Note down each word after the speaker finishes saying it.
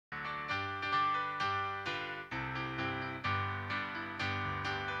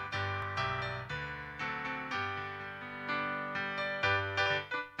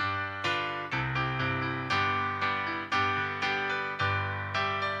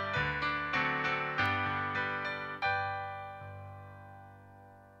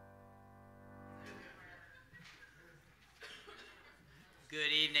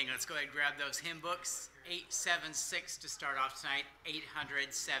Good evening. Let's go ahead and grab those hymn books. 876 to start off tonight.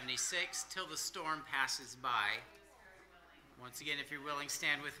 876, Till the Storm Passes By. Once again, if you're willing,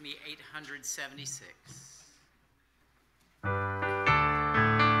 stand with me. 876.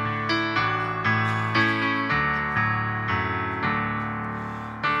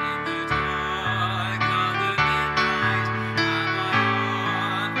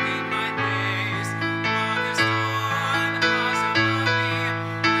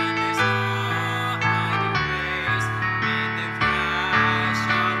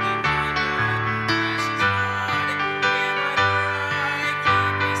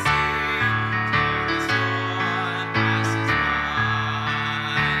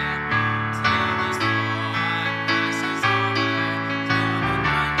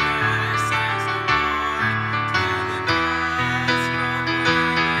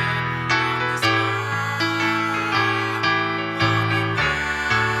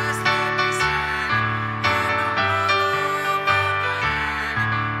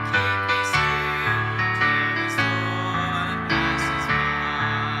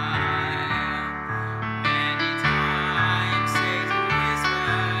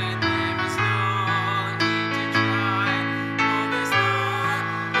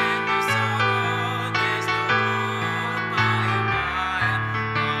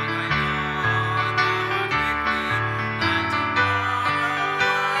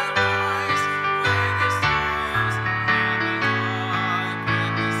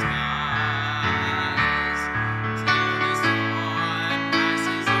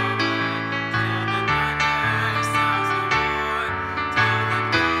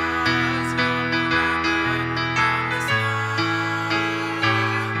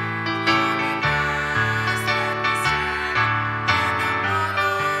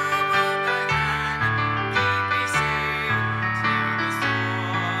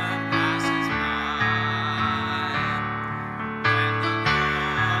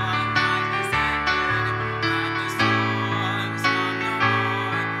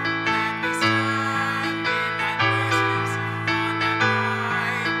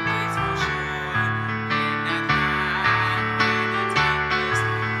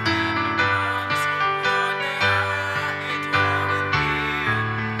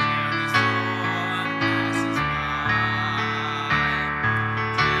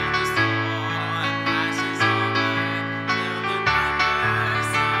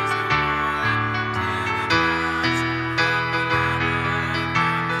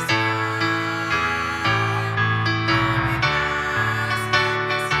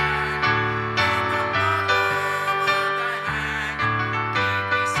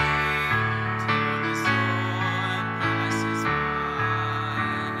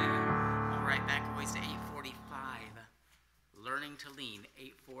 To lean,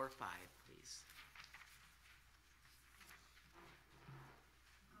 845, please.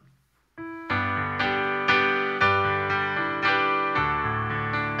 I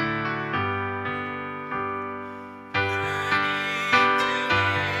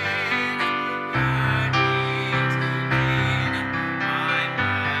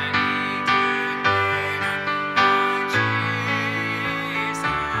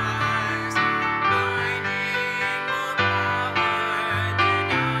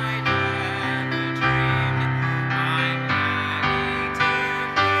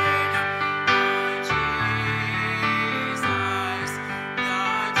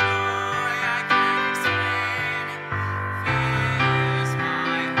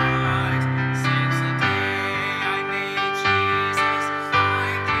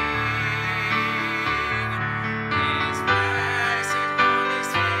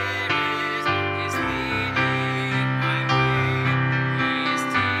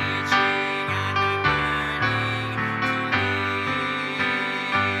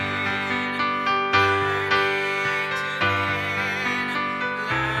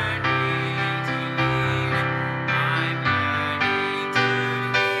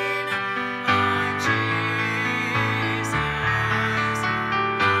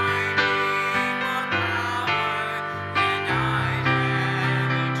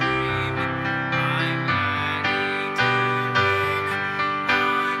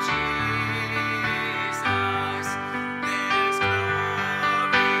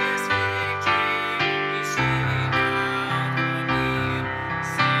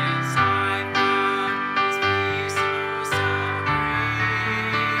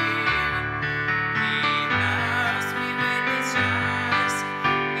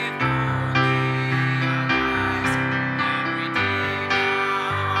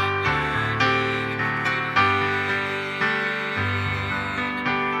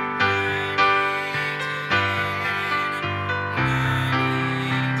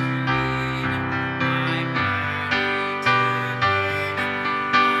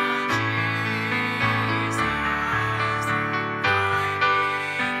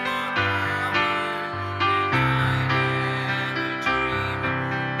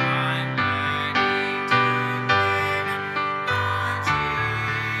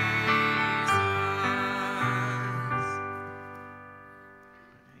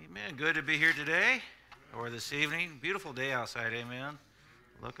good to be here today or this evening. Beautiful day outside, amen.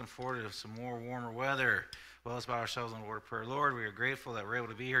 Looking forward to some more warmer weather. Well, let's bow ourselves in a word of prayer. Lord, we are grateful that we're able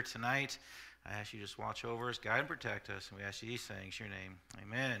to be here tonight. I ask you to just watch over us, guide and protect us, and we ask you these things in your name.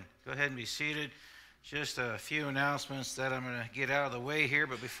 Amen. Go ahead and be seated. Just a few announcements that I'm going to get out of the way here,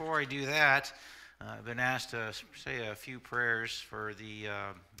 but before I do that, I've been asked to say a few prayers for the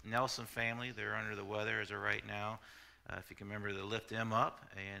Nelson family. They're under the weather as of right now. If you can remember to lift them up,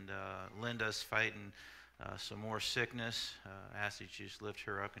 and Linda's fighting some more sickness. Ask that you just lift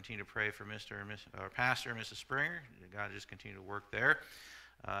her up. Continue to pray for Pastor and Mrs. Springer. God just continue to work there.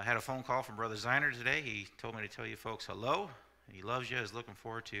 I had a phone call from Brother Ziner today. He told me to tell you folks hello. He loves you. He's looking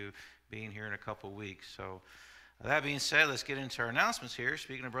forward to being here in a couple weeks. So that being said, let's get into our announcements here.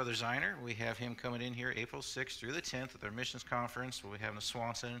 Speaking of Brother Ziner, we have him coming in here April 6th through the 10th at our missions conference. We'll be having a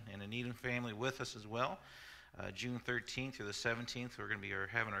Swanson and a Needham family with us as well. June 13th through the 17th, we're going to be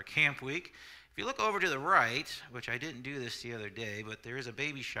having our camp week. If you look over to the right, which I didn't do this the other day, but there is a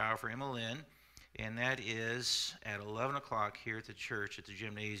baby shower for Emma Lynn, and that is at 11 o'clock here at the church at the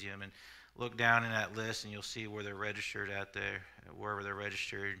gymnasium. And look down in that list, and you'll see where they're registered at there, wherever they're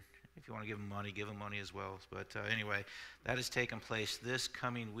registered. If you want to give them money as well. But anyway, that is taking place this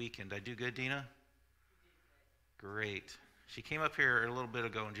coming weekend. Did I do good, Dina? Great. She came up here a little bit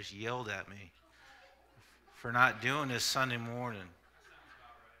ago and just yelled at me for not doing this Sunday morning.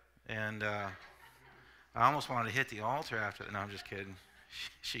 And I almost wanted to hit the altar after that. No, I'm just kidding.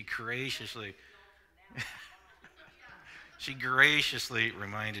 She graciously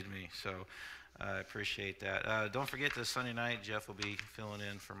reminded me. So I appreciate that. Don't forget this Sunday night, Jeff will be filling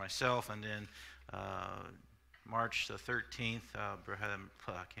in for myself. And then March the 13th, I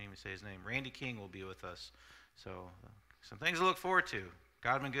can't even say his name, Randy King will be with us. So some things to look forward to.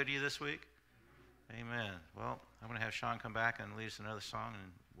 God been good to you this week? Amen. Well, I'm going to have Sean come back and lead us another song,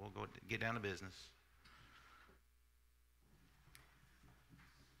 and we'll go get down to business.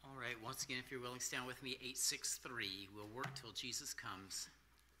 All right, once again, if you're willing, stand with me. 863. We'll work till Jesus comes.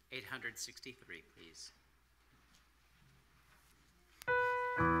 863, please.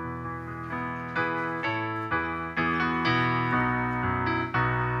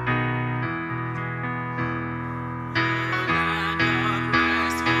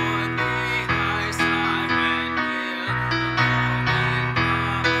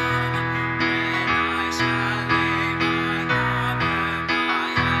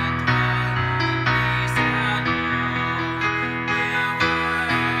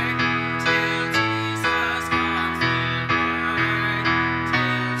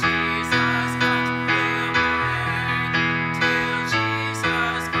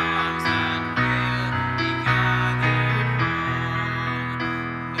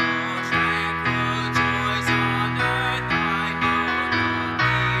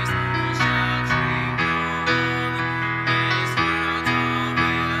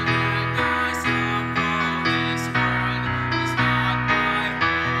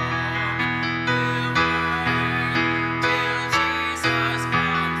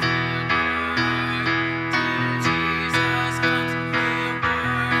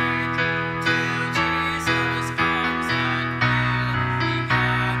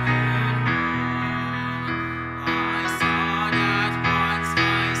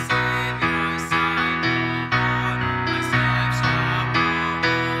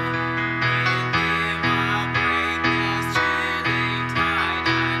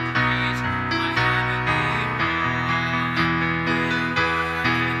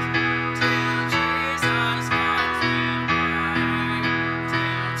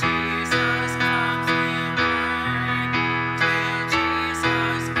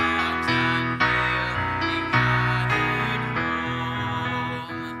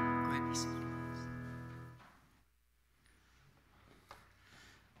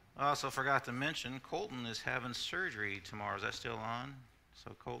 Also forgot to mention, Colton is having surgery tomorrow. Is that still on?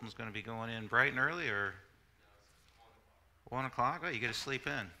 So Colton's going to be going in bright and early, or 1 o'clock? Oh, you get to sleep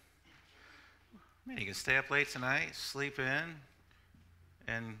in. Man, you can stay up late tonight, sleep in,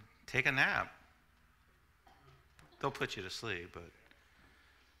 and take a nap. They'll put you to sleep, but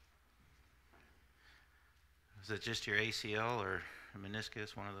is it just your ACL or a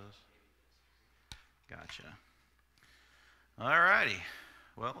meniscus, one of those? Gotcha. All righty.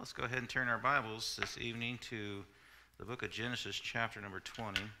 Well, let's go ahead and turn our Bibles this evening to the book of Genesis, chapter number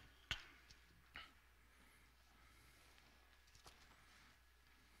 20.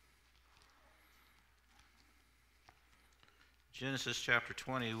 Genesis chapter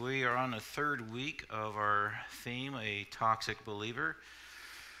 20. We are on the third week of our theme, A Toxic Believer.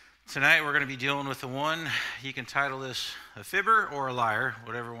 Tonight we're going to be dealing with the one, you can title this a fibber or a liar,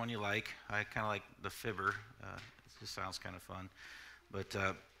 whatever one you like. I kind of like the fibber. It just sounds kind of fun. But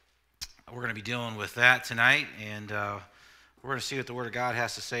we're going to be dealing with that tonight, and we're going to see what the Word of God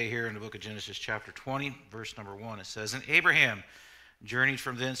has to say here in the book of Genesis chapter 20, verse number 1. It says, "And Abraham journeyed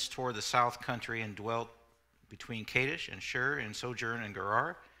from thence toward the south country and dwelt between Kadesh and Shur and sojourned in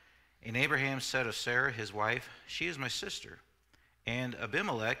Gerar. And Abraham said of Sarah his wife, She is my sister. And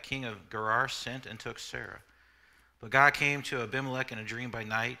Abimelech, king of Gerar, sent and took Sarah. But God came to Abimelech in a dream by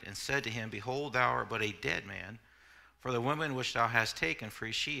night, and said to him, Behold, thou art but a dead man, for the woman which thou hast taken,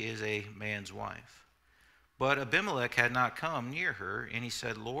 for she is a man's wife. But Abimelech had not come near her, and he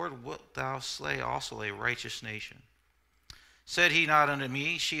said, Lord, wilt thou slay also a righteous nation? Said he not unto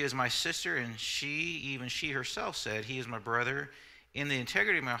me, She is my sister, and even she herself said, He is my brother. In the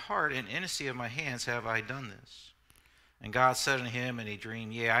integrity of my heart and innocency of my hands have I done this. And God said unto him in a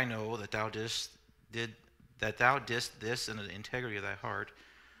dream, Yea, I know that thou didst this in the integrity of thy heart,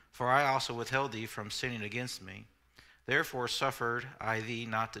 for I also withheld thee from sinning against me. Therefore suffered I thee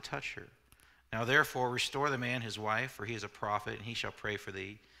not to touch her. Now therefore restore the man his wife, for he is a prophet, and he shall pray for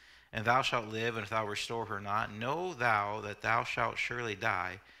thee. And thou shalt live, and if thou restore her not, know thou that thou shalt surely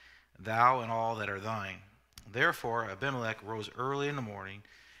die, thou and all that are thine. Therefore Abimelech rose early in the morning,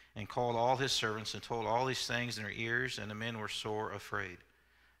 and called all his servants, and told all these things in their ears, and the men were sore afraid.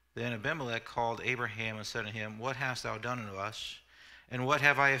 Then Abimelech called Abraham, and said unto him, What hast thou done unto us? And what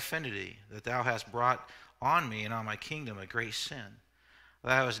have I offended thee, that thou hast brought on me and on my kingdom a great sin?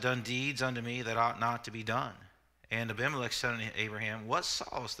 Thou hast done deeds unto me that ought not to be done. And Abimelech said unto Abraham, What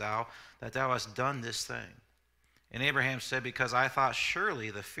sawest thou that thou hast done this thing? And Abraham said, Because I thought,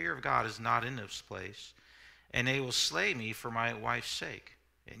 surely the fear of God is not in this place, and they will slay me for my wife's sake.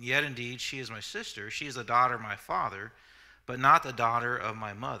 And yet indeed she is my sister, she is the daughter of my father, but not the daughter of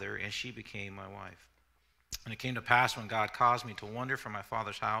my mother, and she became my wife. And it came to pass, when God caused me to wander from my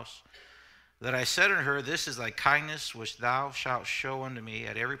father's house, that I said unto her, This is thy kindness which thou shalt show unto me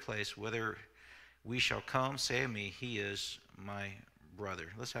at every place, whither we shall come. Say of me, He is my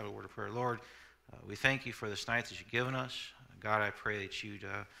brother." Let's have a word of prayer. Lord, we thank you for this night that you've given us. God, I pray that you'd,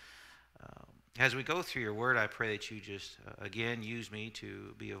 as we go through your word, I pray that you just, again, use me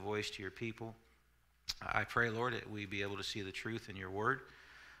to be a voice to your people. I pray, Lord, that we be able to see the truth in your word.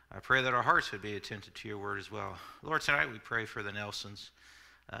 I pray that our hearts would be attentive to your word as well. Lord, tonight we pray for the Nelsons,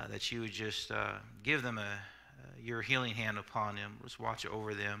 that you would just give them your healing hand upon them. Just watch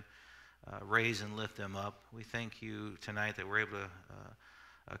over them, raise and lift them up. We thank you tonight that we're able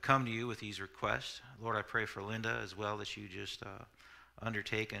to come to you with these requests. Lord, I pray for Linda as well, that you just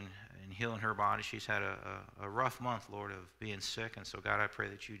undertake and heal in her body. She's had a rough month, Lord, of being sick, and so God, I pray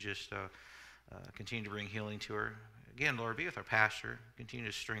that you just continue to bring healing to her. Again, Lord, be with our pastor. Continue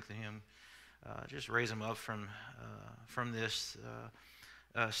to strengthen him. Just raise him up from this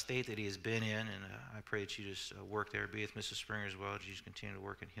state that he has been in, and I pray that you just work there. Be with Mrs. Springer as well. That you just continue to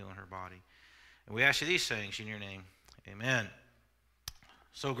work and heal in her body. And we ask you these things in your name. Amen.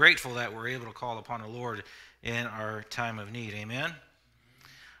 So grateful that we're able to call upon the Lord in our time of need. Amen.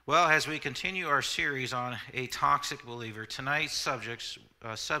 Well, as we continue our series on a toxic believer, tonight's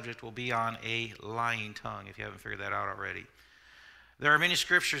subject will be on a lying tongue, if you haven't figured that out already. There are many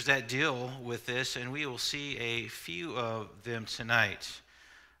scriptures that deal with this, and we will see a few of them tonight.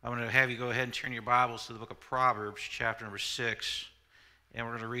 I'm going to have you go ahead and turn your Bibles to the book of Proverbs, chapter number 6, and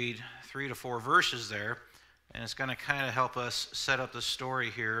we're going to read 3 to 4 verses there, and it's going to kind of help us set up the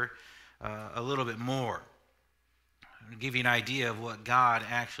story here a little bit more. To give you an idea of what God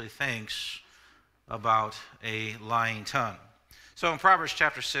actually thinks about a lying tongue. So in Proverbs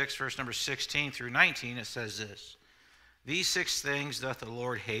chapter 6, verse number 16 through 19, it says this: These 6 things doth the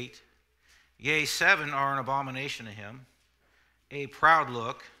Lord hate, yea, 7 are an abomination to him: a proud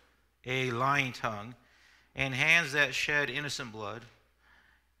look, a lying tongue, and hands that shed innocent blood,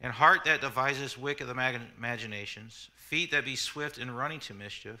 and heart that deviseth wicked imaginations, feet that be swift in running to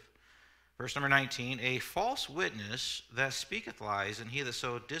mischief. Verse number 19, a false witness that speaketh lies, and he that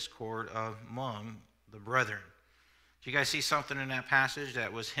soweth discord among the brethren. Do you guys see something in that passage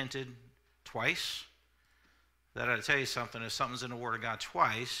that was hinted twice? That ought to tell you something. If something's in the Word of God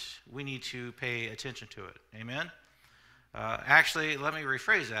twice, we need to pay attention to it. Amen? Actually, let me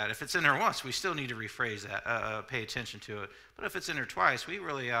rephrase that. If it's in there once, we still need to rephrase that, pay attention to it. But if it's in there twice, we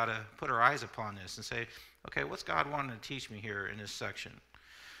really ought to put our eyes upon this and say, okay, what's God wanting to teach me here in this section?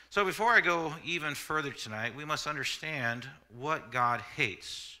 So before I go even further tonight, we must understand what God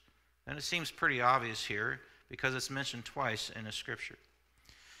hates. And it seems pretty obvious here because it's mentioned twice in the scripture.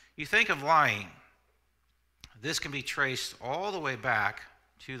 You think of lying. This can be traced all the way back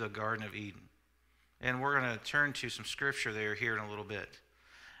to the Garden of Eden. And we're going to turn to some scripture there here in a little bit.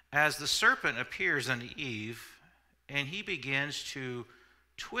 As the serpent appears unto Eve, and he begins to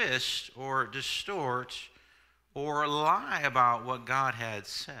twist or distort or lie about what God had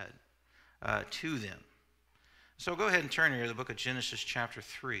said to them. So go ahead and turn here to the book of Genesis chapter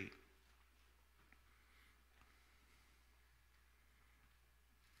 3.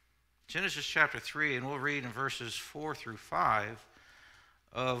 Genesis chapter 3, and we'll read in verses 4 through 5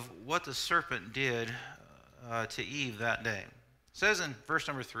 of what the serpent did to Eve that day. It says in verse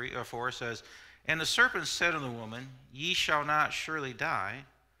number 3 or 4, it says, "And the serpent said unto the woman, Ye shall not surely die,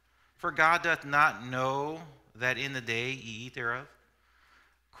 for God doth not know that in the day ye eat thereof."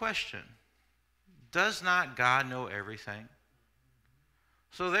 Question: does not God know everything?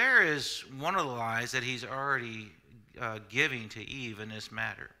 So there is one of the lies that he's already giving to Eve in this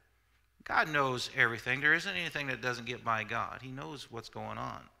matter. God knows everything. There isn't anything that doesn't get by God. He knows what's going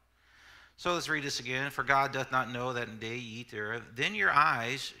on. So let's read this again. "For God doth not know that in the day ye eat thereof, then your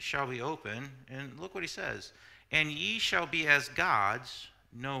eyes shall be open." And look what he says. "And ye shall be as gods,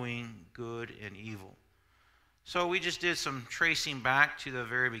 knowing good and evil." So we just did some tracing back to the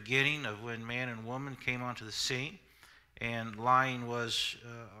very beginning of when man and woman came onto the scene. And lying was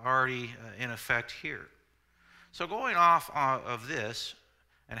already in effect here. So going off of this,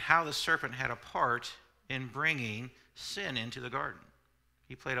 and how the serpent had a part in bringing sin into the garden.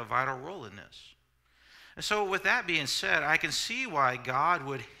 He played a vital role in this. And so with that being said, I can see why God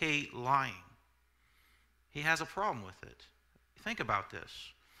would hate lying. He has a problem with it. Think about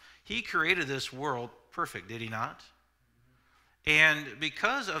this. He created this world perfect, did he not? And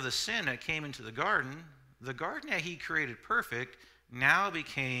because of the sin that came into the garden that he created perfect now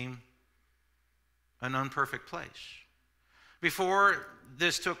became an unperfect place. Before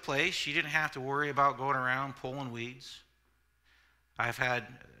this took place, you didn't have to worry about going around pulling weeds. I've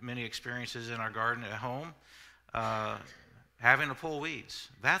had many experiences in our garden at home having to pull weeds.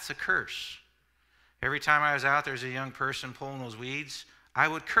 That's a curse. Every time I was out, there's a young person pulling those weeds, I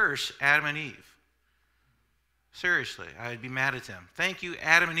would curse Adam and Eve. Seriously, I'd be mad at them. Thank you,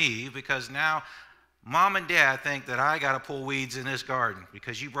 Adam and Eve, because now Mom and Dad think that I got to pull weeds in this garden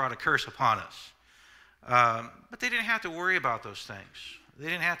because you brought a curse upon us. But they didn't have to worry about those things. They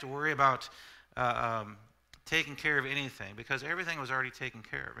didn't have to worry about taking care of anything because everything was already taken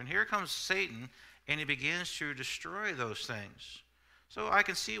care of. And here comes Satan, and he begins to destroy those things. So I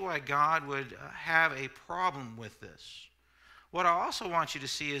can see why God would have a problem with this. What I also want you to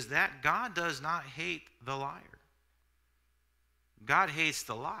see is that God does not hate the liar. God hates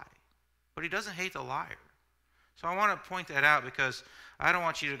the lie, but he doesn't hate the liar. So I want to point that out because I don't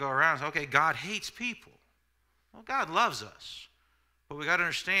want you to go around and say, okay, God hates people. Well, God loves us. But we got to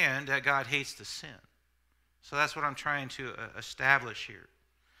understand that God hates the sin. So that's what I'm trying to establish here.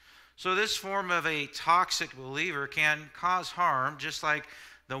 So this form of a toxic believer can cause harm, just like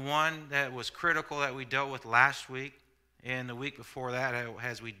the one that was critical that we dealt with last week, and the week before that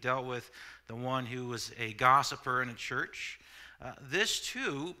as we dealt with the one who was a gossiper in a church. This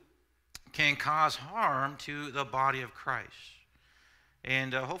too can cause harm to the body of Christ.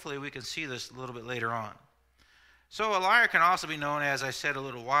 And hopefully we can see this a little bit later on. So a liar can also be known, as I said a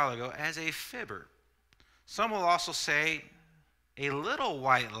little while ago, as a fibber. Some will also say a little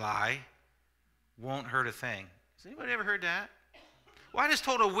white lie won't hurt a thing. Has anybody ever heard that? Well, I just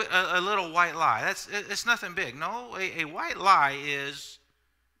told a little white lie. It's nothing big. No, a white lie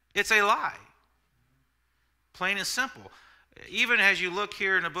it's a lie. Plain and simple. Even as you look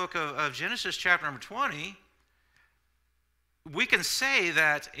here in the book of Genesis chapter number 20, we can say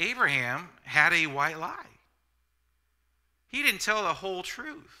that Abraham had a white lie. He didn't tell the whole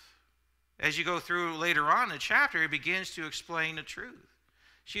truth. As you go through later on in the chapter, he begins to explain the truth.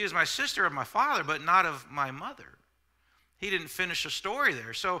 She is my sister of my father, but not of my mother. He didn't finish the story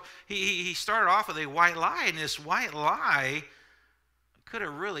there. So he started off with a white lie, and this white lie could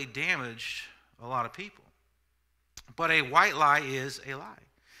have really damaged a lot of people. But a white lie is a lie.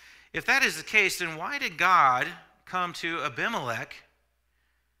 If that is the case, then why did God come to Abimelech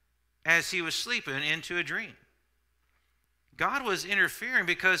as he was sleeping into a dream? God was interfering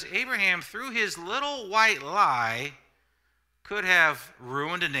because Abraham, through his little white lie, could have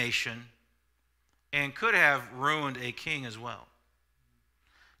ruined a nation and could have ruined a king as well.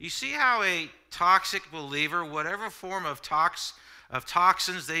 You see how a toxic believer, whatever form of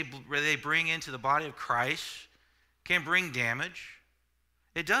toxins they bring into the body of Christ, can bring damage?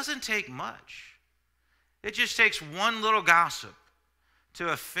 It doesn't take much. It just takes one little gossip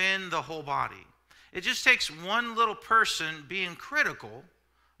to offend the whole body. It just takes one little person being critical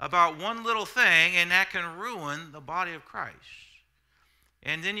about one little thing, and that can ruin the body of Christ.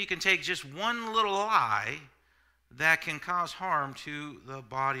 And then you can take just one little lie that can cause harm to the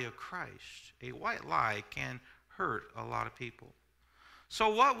body of Christ. A white lie can hurt a lot of people. So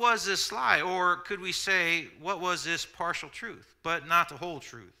what was this lie? Or could we say, what was this partial truth, but not the whole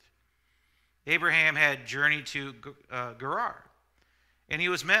truth? Abraham had journeyed to Gerar, and he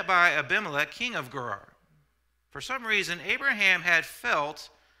was met by Abimelech, king of Gerar. For some reason, Abraham had felt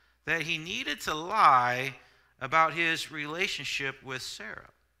that he needed to lie about his relationship with Sarah.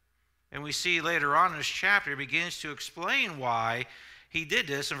 And we see later on in this chapter, he begins to explain why he did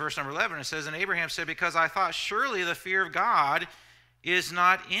this. In verse number 11, it says, "And Abraham said, because I thought surely the fear of God is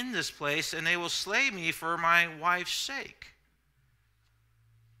not in this place, and they will slay me for my wife's sake."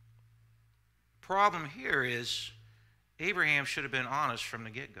 Problem here is Abraham should have been honest from the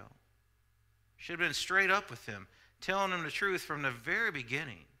get-go. Should have been straight up with him, telling him the truth from the very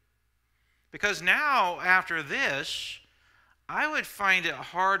beginning. Because now, after this, I would find it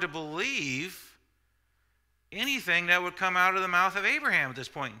hard to believe anything that would come out of the mouth of Abraham at this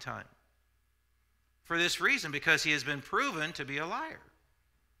point in time. For this reason, because he has been proven to be a liar.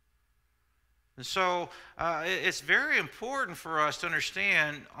 And so it's very important for us to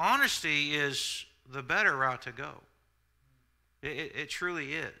understand honesty is the better route to go. It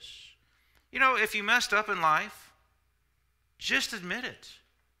truly is. You know, if you messed up in life, just admit it.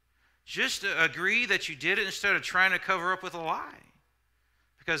 Just agree that you did it instead of trying to cover up with a lie.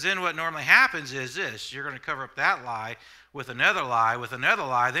 Because then what normally happens is this: you're going to cover up that lie with another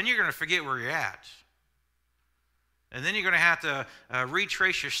lie, then you're going to forget where you're at. And then you're going to have to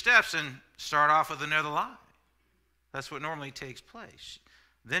retrace your steps and start off with another lie. That's what normally takes place.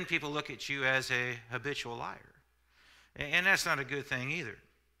 Then people look at you as a habitual liar. And that's not a good thing either.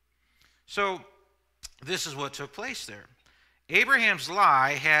 So this is what took place there. Abraham's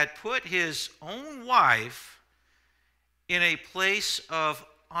lie had put his own wife in a place of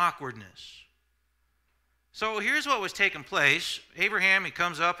awkwardness. So here's what was taking place. Abraham, he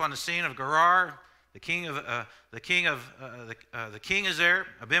comes up on the scene of Gerar. The king is there,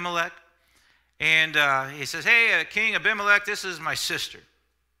 Abimelech, and he says, "Hey, King Abimelech, this is my sister."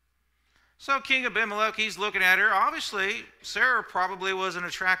 So King Abimelech, he's looking at her. Obviously, Sarah probably was an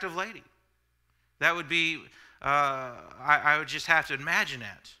attractive lady. That would be, I would just have to imagine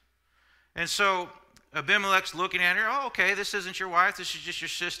that. And so Abimelech's looking at her. "Oh, okay, this isn't your wife. This is just your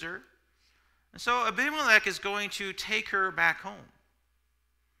sister." And so Abimelech is going to take her back home.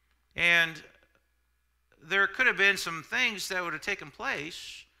 And there could have been some things that would have taken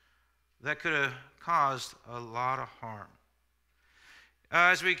place that could have caused a lot of harm.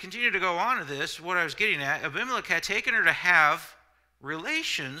 As we continue to go on to this, what I was getting at, Abimelech had taken her to have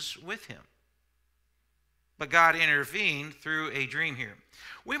relations with him. But God intervened through a dream here.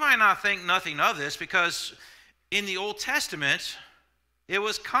 We might not think nothing of this because in the Old Testament, it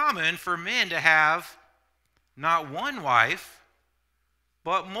was common for men to have not one wife,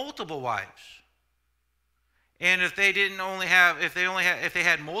 but multiple wives. And if they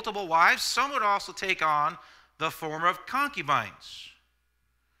had multiple wives, some would also take on the form of concubines.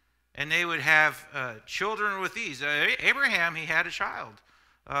 And they would have children with these. Abraham, he had a child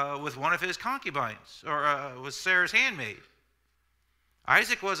with one of his concubines, or with Sarah's handmaid.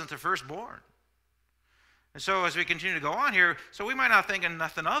 Isaac wasn't the firstborn. And so as we continue to go on here, so we might not think of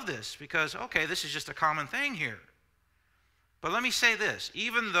nothing of this because, okay, this is just a common thing here. But let me say this.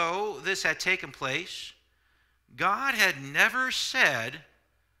 Even though this had taken place, God had never said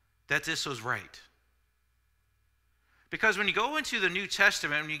that this was right. Because when you go into the New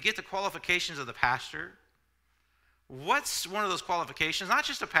Testament, when you get the qualifications of the pastor, what's one of those qualifications? Not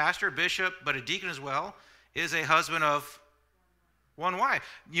just a pastor, a bishop, but a deacon as well, is a husband of one wife.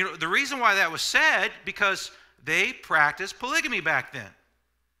 You know, the reason why that was said, because they practiced polygamy back then.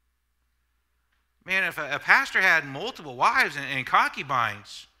 Man, if a pastor had multiple wives and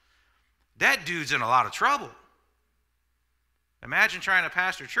concubines, that dude's in a lot of trouble. Imagine trying to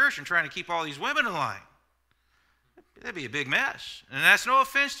pastor a church and trying to keep all these women in line. That'd be a big mess. And that's no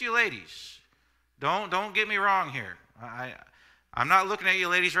offense to you ladies. Don't get me wrong here. I'm not looking at you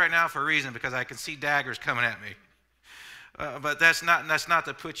ladies right now for a reason because I can see daggers coming at me. But that's not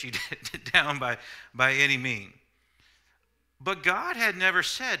to put you down by any means. But God had never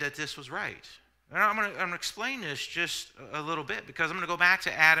said that this was right. And I'm going to explain this just a little bit because I'm going to go back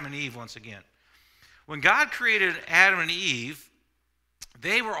to Adam and Eve once again. When God created Adam and Eve,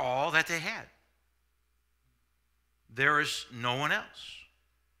 they were all that they had. There was no one else.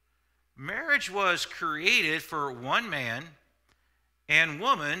 Marriage was created for one man and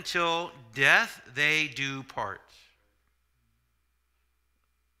woman till death they do part.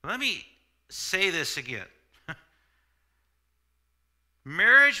 Let me say this again.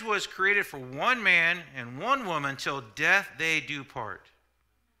 Marriage was created for one man and one woman till death they do part.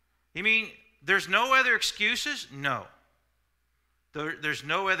 You mean there's no other excuses? No. There's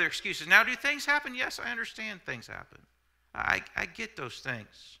no other excuses. Now, do things happen? Yes, I understand things happen. I get those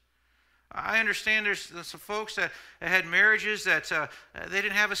things. I understand there's some folks that had marriages that they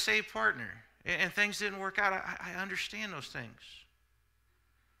didn't have a saved partner and things didn't work out. I understand those things.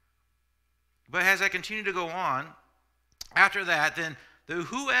 But as I continue to go on, after that, then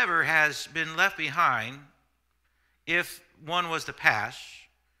whoever has been left behind, if one was to pass,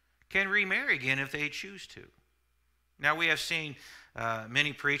 can remarry again if they choose to. Now, we have seen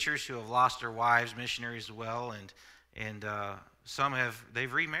many preachers who have lost their wives, missionaries as well, and some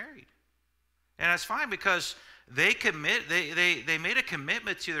they've remarried. And that's fine because they made a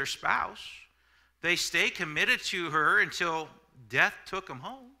commitment to their spouse. They stayed committed to her until death took them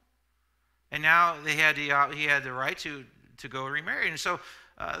home. And now he had the right to go remarry. And so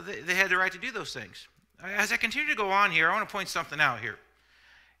they had the right to do those things. As I continue to go on here, I want to point something out here.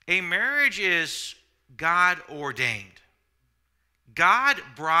 A marriage is God ordained. God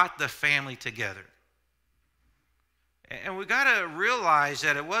brought the family together. And we got to realize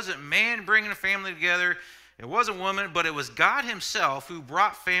that it wasn't man bringing a family together, it wasn't woman, but it was God himself who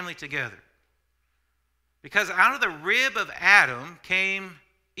brought family together. Because out of the rib of Adam came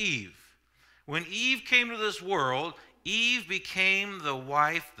Eve. When Eve came to this world, Eve became the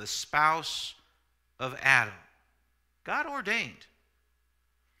wife, the spouse of Adam. God ordained.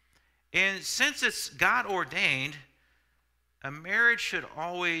 And since it's God ordained, a marriage should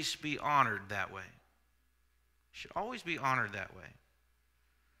always be honored that way. Should always be honored that way.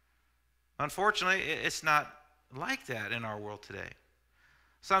 Unfortunately, it's not like that in our world today.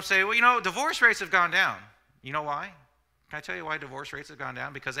 Some say, well, divorce rates have gone down. You know why? Can I tell you why divorce rates have gone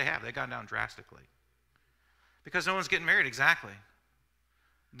down? Because they have. They've gone down drastically. Because no one's getting married, exactly.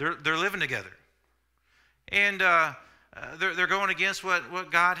 They're living together. And they're going against what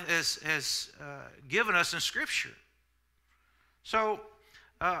God has given us in Scripture. So,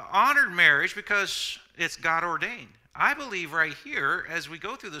 honored marriage because it's God ordained. I believe right here, as we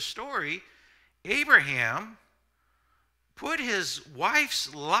go through the story, Abraham put his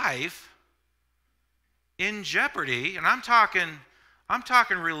wife's life in jeopardy, and I'm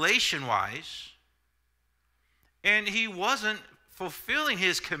talking relation-wise, and he wasn't fulfilling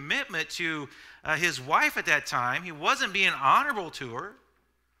his commitment to his wife at that time. He wasn't being honorable to her,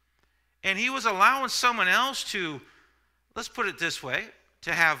 and he was allowing someone else to, let's put it this way,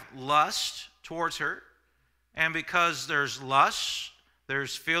 to have lust towards her. And because there's lust,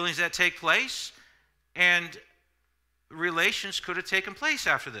 there's feelings that take place, and relations could have taken place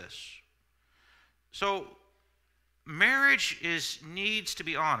after this. So marriage needs to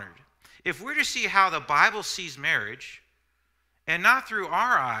be honored. If we're to see how the Bible sees marriage, and not through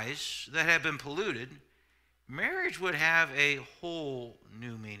our eyes that have been polluted, marriage would have a whole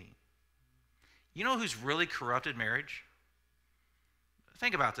new meaning. You know who's really corrupted marriage?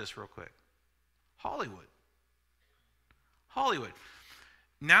 Think about this real quick. Hollywood.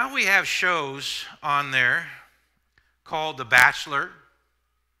 Now we have shows on there called The Bachelor,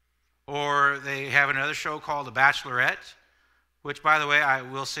 or they have another show called The Bachelorette, which, by the way, I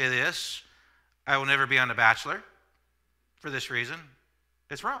will say this, I will never be on The Bachelor for this reason.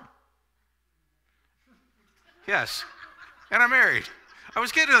 It's wrong. Yes. And I'm married. I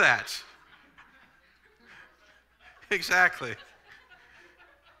was getting to that. Exactly.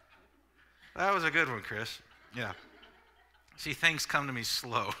 That was a good one, Chris. Yeah. See, things come to me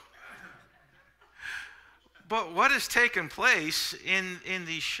slow. But what has taken place in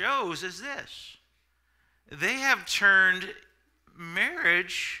these shows is this. They have turned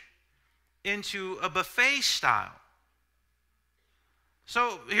marriage into a buffet style.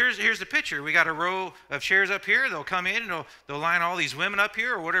 So here's the picture. We got a row of chairs up here. They'll come in and they'll line all these women up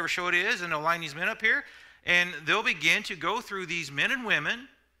here, or whatever show it is, and they'll line these men up here. And they'll begin to go through these men and women.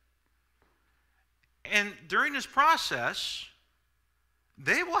 And during this process,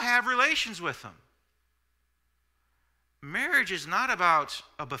 they will have relations with them. Marriage is not about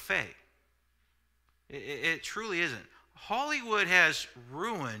a buffet. It truly isn't. Hollywood has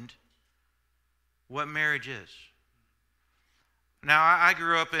ruined what marriage is. Now, I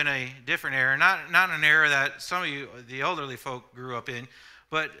grew up in a different era, not an era that some of you, the elderly folk, grew up in,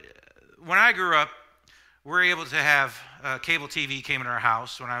 but when I grew up, we were able to have cable TV came in our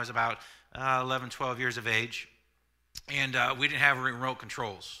house when I was about 11, 12 years of age, and we didn't have remote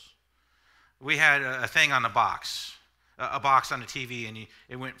controls. We had a thing on the box, a box on the TV, and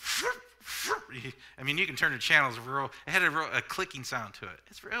it went, I mean, you can turn the channels, it had a clicking sound to it.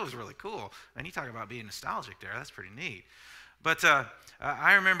 It was really cool. And you talk about being nostalgic there, that's pretty neat. But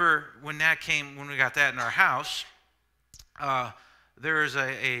I remember when we got that in our house, there was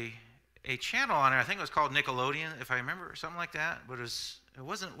a channel on there. I think it was called Nickelodeon, if I remember, or something like that. But it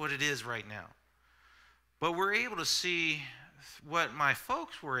wasn't what it is right now. But we're able to see what my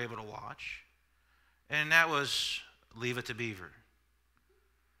folks were able to watch, and that was Leave It to Beaver,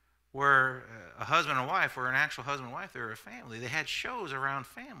 where a husband and wife were an actual husband and wife. They were a family. They had shows around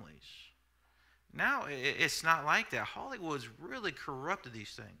families. Now it's not like that. Hollywood's really corrupted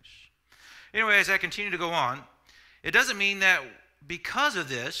these things. Anyway, as I continue to go on, it doesn't mean that because of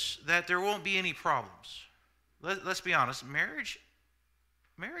this that there won't be any problems. Let's be honest. Marriage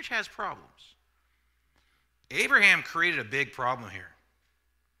has problems. Abraham created a big problem here.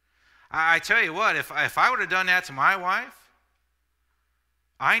 I tell you what, if I would have done that to my wife,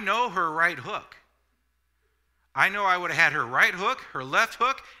 I know her right hook. I know I would have had her right hook, her left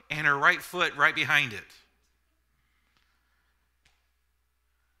hook, and her right foot right behind it.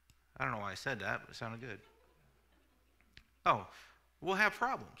 I don't know why I said that, but it sounded good. Oh, we'll have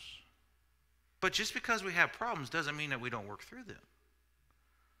problems. But just because we have problems doesn't mean that we don't work through them.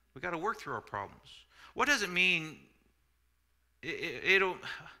 We've got to work through our problems. What does it mean? Here's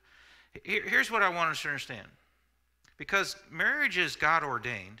what I want us to understand. Because marriage is God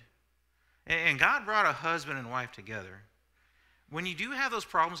ordained, and God brought a husband and wife together. When you do have those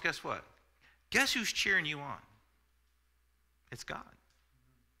problems, guess what? Guess who's cheering you on? It's God.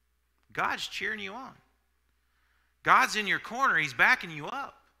 God's cheering you on. God's in your corner. He's backing you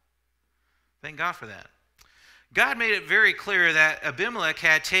up. Thank God for that. God made it very clear that Abimelech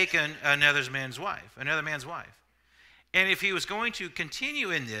had taken another man's wife. And if he was going to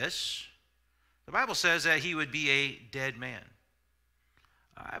continue in this, the Bible says that he would be a dead man.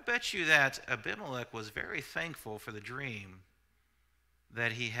 I bet you that Abimelech was very thankful for the dream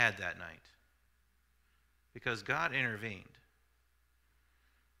that he had that night, because God intervened.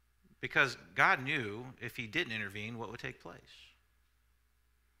 Because God knew if he didn't intervene, what would take place.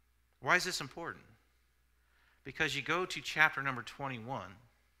 Why is this important? Because you go to chapter number 21.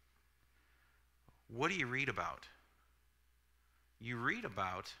 What do you read about? You read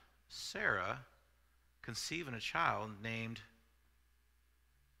about Sarah conceiving a child named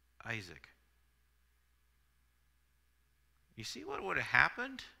Isaac. You see what would have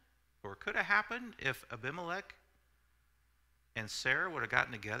happened, or could have happened, if Abimelech and Sarah would have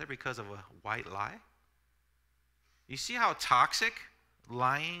gotten together because of a white lie? You see how toxic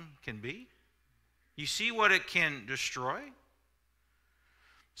lying can be? You see what it can destroy?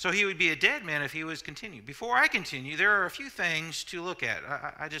 So he would be a dead man if he was continued. Before I continue, there are a few things to look at.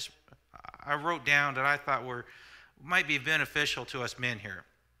 I wrote down that I thought might be beneficial to us men here.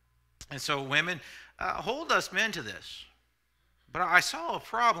 And so women, hold us men to this. But I saw a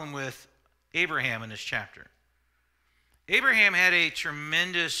problem with Abraham in this chapter. Abraham had a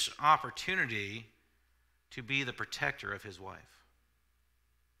tremendous opportunity to be the protector of his wife.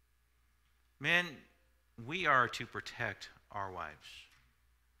 Men, we are to protect our wives.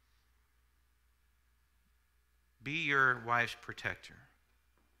 Be your wife's protector.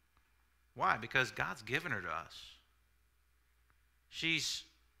 Why? Because God's given her to us. She's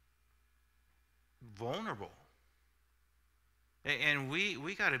vulnerable. And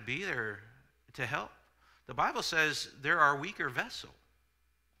we got to be there to help. The Bible says they're our weaker vessel.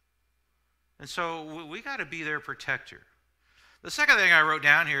 And so we got to be their protector. The second thing I wrote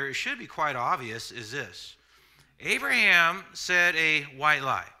down here, it should be quite obvious, is this. Abraham said a white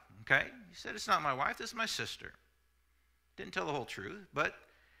lie. Okay? He said, it's not my wife, this is my sister. Didn't tell the whole truth, but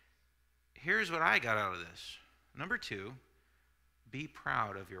here's what I got out of this. Number 2, be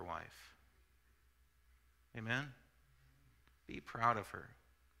proud of your wife. Amen? Be proud of her.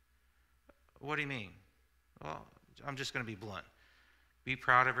 What do you mean? Well, I'm just going to be blunt. Be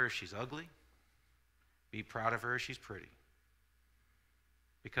proud of her if she's ugly. Be proud of her if she's pretty.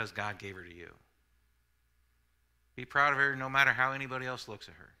 Because God gave her to you. Be proud of her no matter how anybody else looks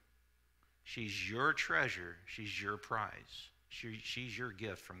at her. She's your treasure. She's your prize. She's your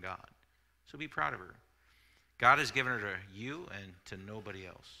gift from God. So be proud of her. God has given her to you and to nobody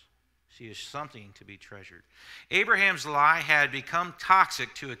else. She is something to be treasured. Abraham's lie had become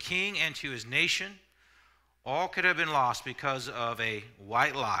toxic to a king and to his nation. All could have been lost because of a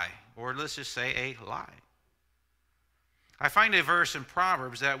white lie, or let's just say a lie. I find a verse in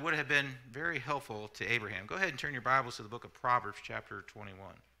Proverbs that would have been very helpful to Abraham. Go ahead and turn your Bibles to the book of Proverbs, chapter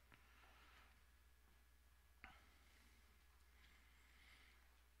 21.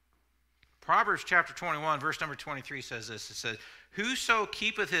 Proverbs chapter 21, verse number 23 says this. It says, whoso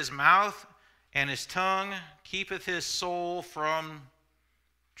keepeth his mouth and his tongue keepeth his soul from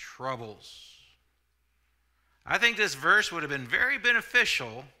troubles. I think this verse would have been very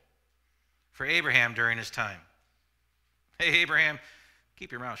beneficial for Abraham during his time. Hey, Abraham,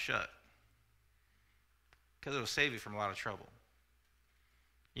 keep your mouth shut, because it will save you from a lot of trouble.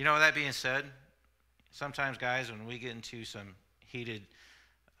 You know, that being said, sometimes, guys, when we get into some heated,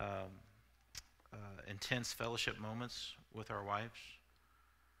 intense fellowship moments with our wives,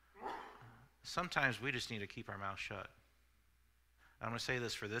 sometimes we just need to keep our mouth shut. I'm going to say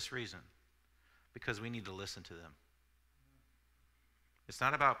this for this reason, because we need to listen to them. It's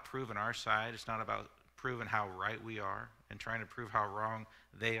not about proving our side. It's not about proving how right we are and trying to prove how wrong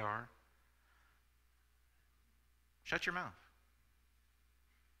they are. Shut your mouth.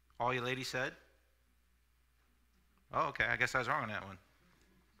 All you ladies said? Oh, okay, I guess I was wrong on that one.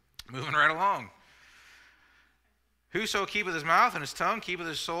 Moving right along. Whoso keepeth his mouth and his tongue keepeth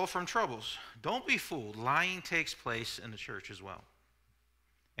his soul from troubles. Don't be fooled. Lying takes place in the church as well.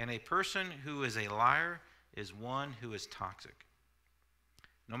 And a person who is a liar is one who is toxic.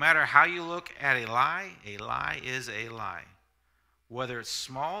 No matter how you look at a lie is a lie. Whether it's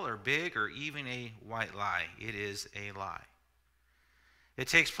small or big or even a white lie, it is a lie. It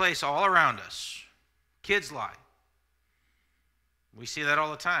takes place all around us. Kids lie. We see that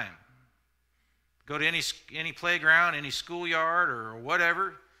all the time. Go to any playground, any schoolyard or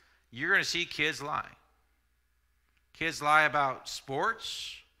whatever, you're going to see kids lie. Kids lie about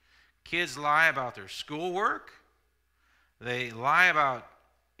sports. Kids lie about their schoolwork. They lie about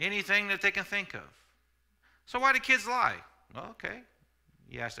anything that they can think of. So why do kids lie? Well, okay.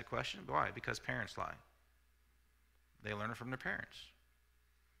 You asked a question. Why? Because parents lie. They learn it from their parents.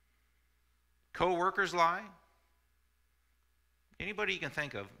 Co-workers lie. Anybody you can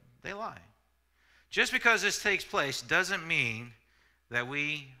think of, they lie. Just because this takes place doesn't mean that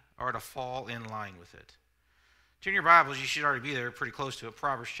we are to fall in line with it. Turn your Bibles, you should already be there, pretty close to it.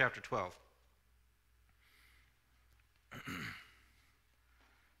 Proverbs chapter 12.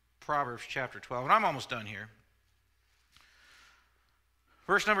 Proverbs chapter 12, and I'm almost done here.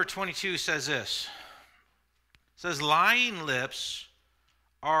 Verse number 22 says this. It says, lying lips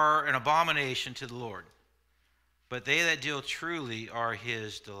are an abomination to the Lord, but they that deal truly are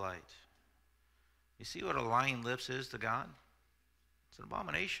his delight. You see what a lying lips is to God? It's an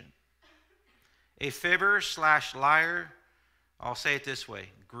abomination. A fibber / liar, I'll say it this way,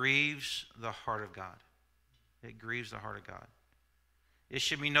 grieves the heart of God. It grieves the heart of God. It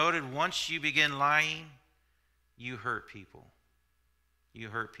should be noted, once you begin lying, you hurt people. You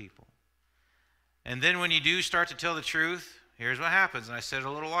hurt people. And then when you do start to tell the truth, here's what happens. And I said it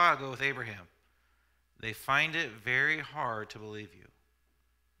a little while ago with Abraham. They find it very hard to believe you.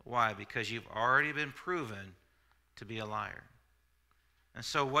 Why? Because you've already been proven to be a liar. And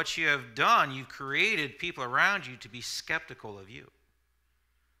so what you have done, you've created people around you to be skeptical of you.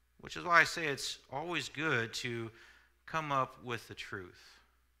 Which is why I say it's always good to come up with the truth.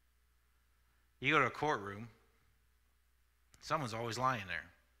 You go to a courtroom, someone's always lying there.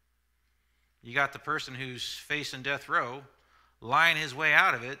 You got the person who's facing death row lying his way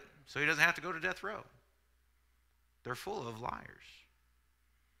out of it so he doesn't have to go to death row. They're full of liars.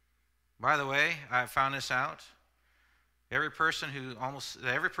 By the way, I found this out. Every person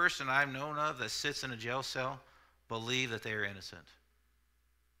I've known of that sits in a jail cell believe that they are innocent.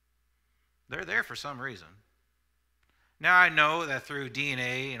 They're there for some reason. Now I know that through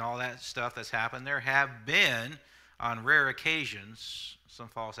DNA and all that stuff that's happened, there have been, on rare occasions, some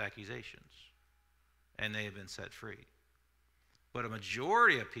false accusations. And they have been set free. But a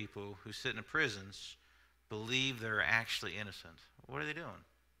majority of people who sit in prisons believe they're actually innocent. What are they doing?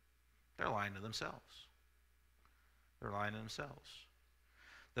 They're lying to themselves. They're lying to themselves.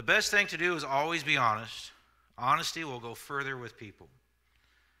 The best thing to do is always be honest. Honesty will go further with people.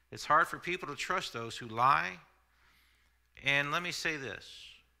 It's hard for people to trust those who lie. And let me say this,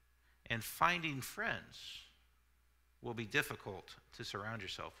 and finding friends will be difficult to surround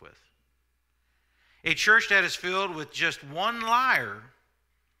yourself with. A church that is filled with just one liar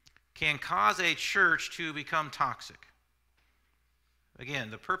can cause a church to become toxic.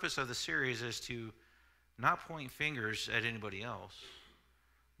 Again, the purpose of the series is to not point fingers at anybody else,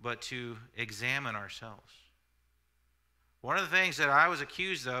 but to examine ourselves. One of the things that I was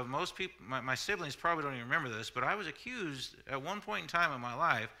accused of, most people, my siblings probably don't even remember this, but I was accused at one point in time in my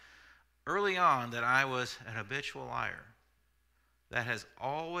life, early on, that I was an habitual liar. That has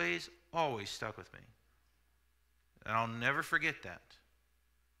always stuck with me. And I'll never forget that.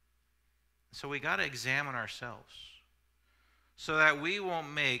 So we got to examine ourselves so that we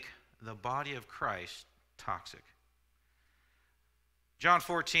won't make the body of Christ toxic. John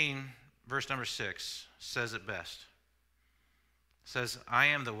 14, verse number 6, says it best. It says, I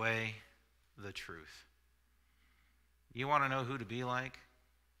am the way, the truth. You want to know who to be like?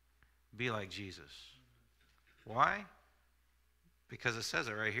 Be like Jesus. Why? Because it says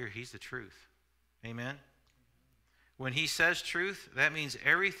it right here. He's the truth. Amen? When he says truth, that means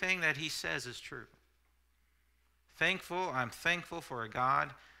everything that he says is true. I'm thankful for a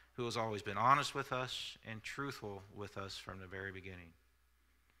God who has always been honest with us and truthful with us from the very beginning.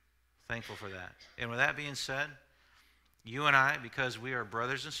 Thankful for that. And with that being said, you and I, because we are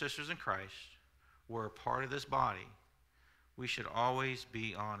brothers and sisters in Christ, we're a part of this body, we should always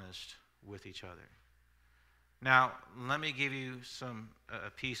be honest with each other. Now, let me give you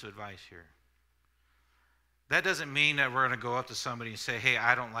a piece of advice here. That doesn't mean that we're going to go up to somebody and say, hey,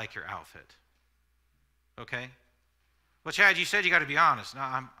 I don't like your outfit. Okay? Well, Chad, you said you got to be honest. No,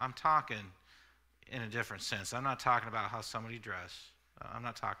 I'm talking in a different sense. I'm not talking about how somebody dressed. I'm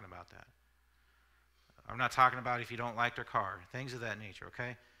not talking about that. I'm not talking about if you don't like their car, things of that nature,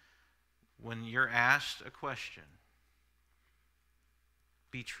 okay? When you're asked a question,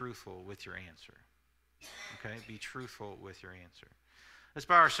 be truthful with your answer. Okay? Be truthful with your answer. Let's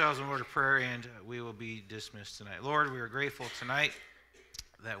bow ourselves in a word of prayer, and we will be dismissed tonight. Lord, we are grateful tonight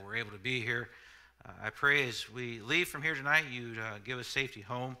that we're able to be here. I pray as we leave from here tonight, you'd give us safety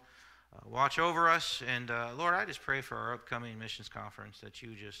home. Watch over us. And, Lord, I just pray for our upcoming missions conference that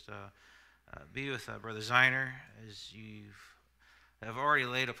you just be with Brother Ziner as you have already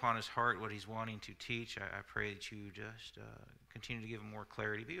laid upon his heart what he's wanting to teach. I pray that you just continue to give him more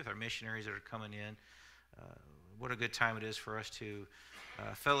clarity. Be with our missionaries that are coming in. What a good time it is for us to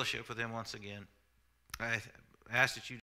fellowship with them once again. I ask that you